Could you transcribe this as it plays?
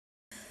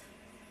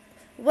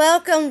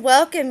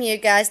Welcome you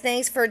guys.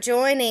 Thanks for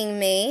joining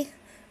me.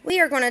 We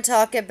are going to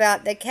talk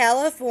about the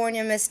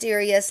California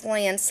mysterious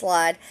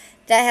landslide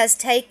that has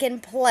taken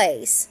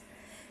place.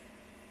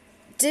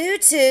 Due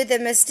to the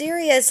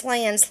mysterious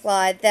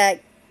landslide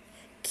that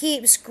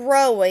keeps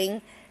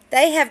growing,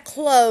 they have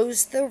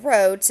closed the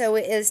road, so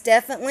it is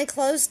definitely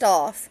closed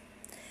off.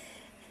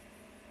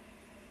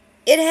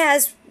 It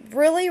has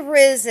really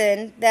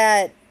risen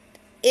that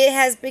it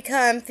has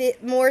become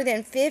more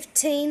than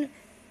 15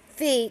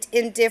 feet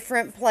in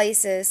different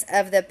places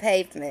of the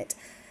pavement.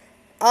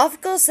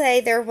 Officials say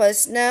there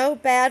was no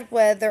bad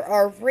weather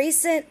or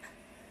recent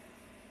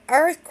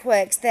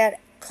earthquakes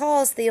that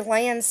caused the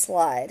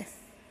landslide.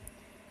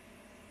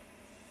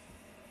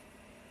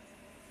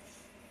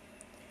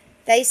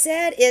 They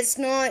said it's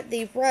not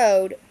the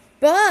road,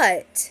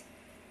 but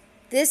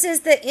this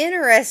is the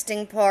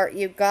interesting part,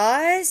 you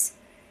guys.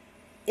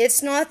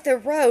 It's not the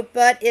road,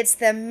 but it's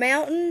the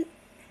mountain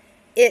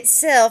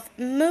itself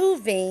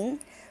moving,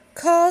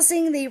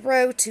 causing the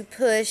road to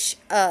push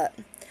up.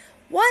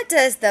 What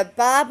does the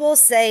Bible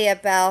say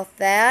about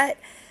that?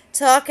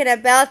 Talking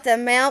about the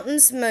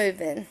mountains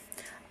moving.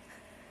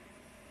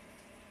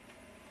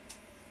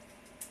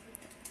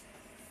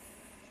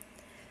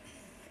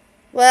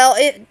 Well,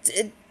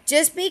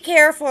 just be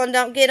careful and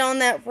don't get on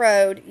that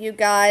road, you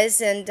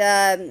guys. And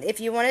if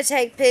you want to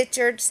take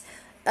pictures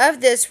of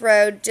this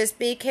road, just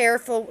be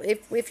careful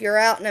if you're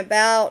out and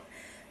about.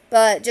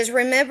 But just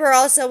remember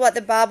also what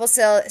the Bible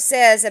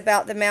says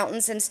about the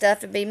mountains and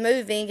stuff and be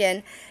moving.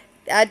 And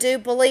I do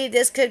believe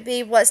this could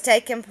be what's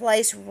taking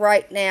place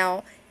right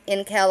now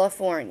in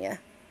California.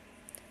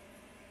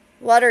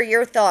 What are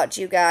your thoughts,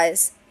 you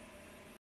guys?